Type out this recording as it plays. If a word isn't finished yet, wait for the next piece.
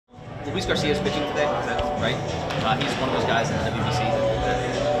Luis Garcia's pitching today, is that right? He's one of those guys in the WBC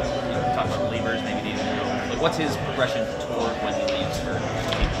that talk about relievers, maybe needs to go. Like, what's his progression toward when he leaves for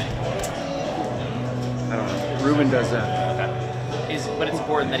team committee? I don't know. Ruben does that. Okay. But it's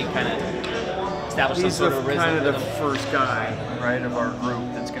important that he kind of establishes some sort of rhythm. He's kind of the first guy, right, of our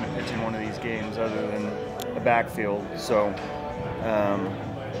group that's going to pitch in one of these games other than the backfield. So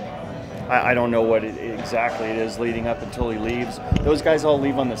I don't know what exactly it is leading up until he leaves. Those guys all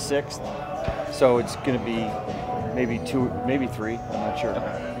leave on the 6th, so it's going to be maybe 2, maybe 3. I'm not sure.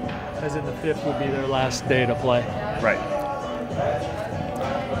 As in the 5th would be their last day to play. Right.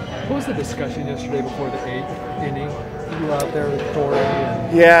 What was the discussion yesterday before the 8th inning? You were out there with Torrey.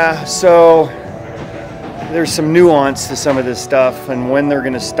 Yeah, so there's some nuance to some of this stuff and when they're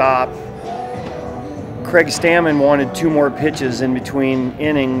going to stop. Craig Stammen wanted 2 more pitches in between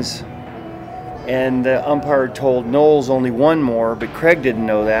innings, and the umpire told Knowles only 1 more, but Craig didn't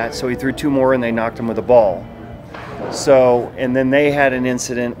know that, so he threw 2 more and they knocked him with a ball. So, and then they had an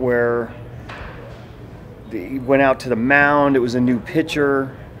incident where he went out to the mound, it was a new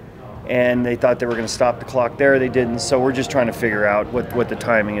pitcher, and they thought they were going to stop the clock there. They didn't, so we're just trying to figure out what the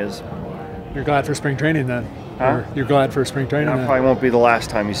timing is. You're glad for spring training then? Huh? You're glad for spring training then? Probably won't be the last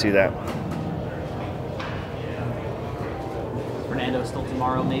time you see that. Fernando still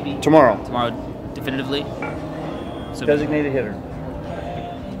tomorrow, maybe? Tomorrow. Tomorrow, definitively? So designated hitter.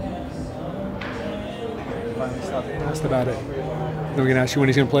 Finally stopped being asked about it. Then we can ask you when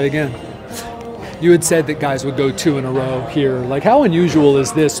he's going to play again. You had said that guys would go 2 in a row here. Like, how unusual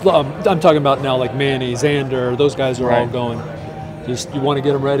is this? I'm talking about now, like Manny, Xander, those guys are all going. Just, you want to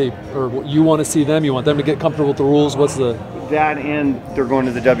get them ready, or you want to see them, you want them to get comfortable with the rules. What's the... That, and they're going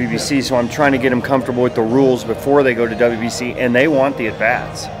to the WBC, so I'm trying to get them comfortable with the rules before they go to WBC, and they want the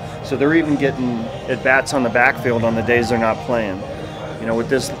at-bats. So they're even getting at-bats on the backfield on the days they're not playing. You know, with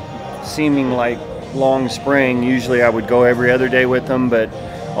this seeming like long spring, usually I would go every other day with them, but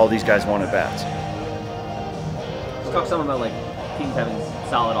all these guys want at-bats. Let's talk some about like teams having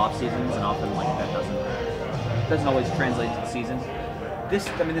solid off seasons, and often like that doesn't always translate to the season. This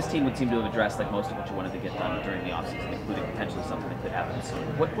team would seem to have addressed like most of what you wanted to get done during the off season, including potentially something that could happen soon.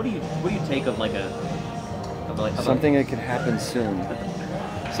 What do you take of like something that could happen soon?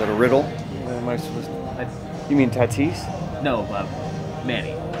 Is that a riddle? Am I supposed to... You mean Tatis? No,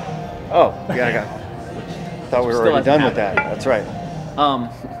 Manny. Oh, yeah, I thought we were already done with that. That's right.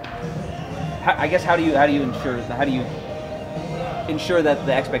 I guess how do you ensure that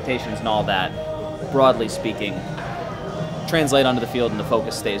the expectations and all that, broadly speaking, translate onto the field and the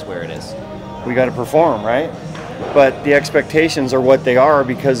focus stays where it is? We got to perform, right? But the expectations are what they are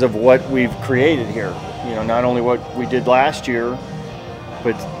because of what we've created here. You know, not only what we did last year,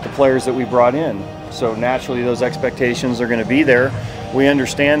 but the players that we brought in. So naturally, those expectations are going to be there. We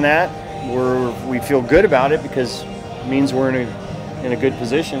understand that. We feel good about it because it means we're in a good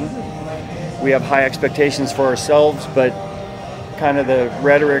position. We have high expectations for ourselves, but kind of the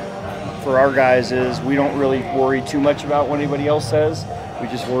rhetoric for our guys is we don't really worry too much about what anybody else says. We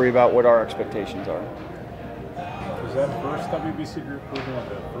just worry about what our expectations are. Is that first WBC group moving on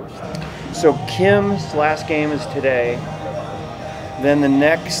the first? So Kim's last game is today. Then the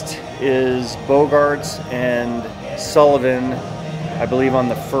next is Bogarts and Sullivan, I believe, on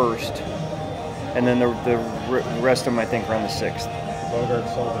the 1st. And then the rest of them, I think, are on the 6th. Bogarts,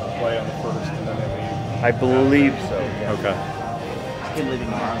 Sullivan play on the 1st, and then they leave. I believe so. Okay. Is Kim leaving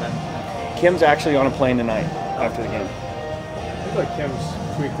tomorrow then? Kim's actually on a plane tonight after the game. I feel like Kim's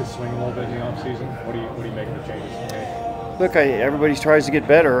tweaked his swing a little bit in the offseason. What do you make of the changes he made? Look, everybody tries to get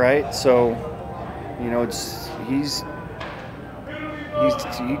better, right? So, you know, he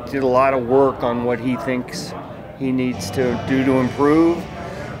did a lot of work on what he thinks he needs to do to improve,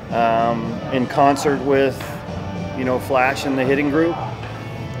 in concert with, you know, Flash and the hitting group.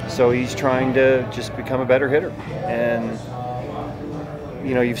 So he's trying to just become a better hitter. And,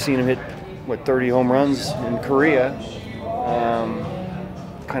 you know, you've seen him hit, 30 home runs in Korea.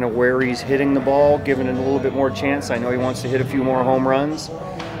 Kind of where he's hitting the ball, giving it a little bit more chance. I know he wants to hit a few more home runs,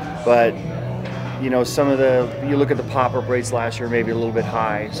 but you know, you look at the pop-up rates last year, maybe a little bit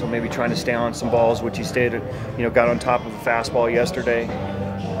high, so maybe trying to stay on some balls, which he got on top of a fastball yesterday,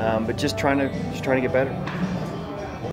 but just trying to get better.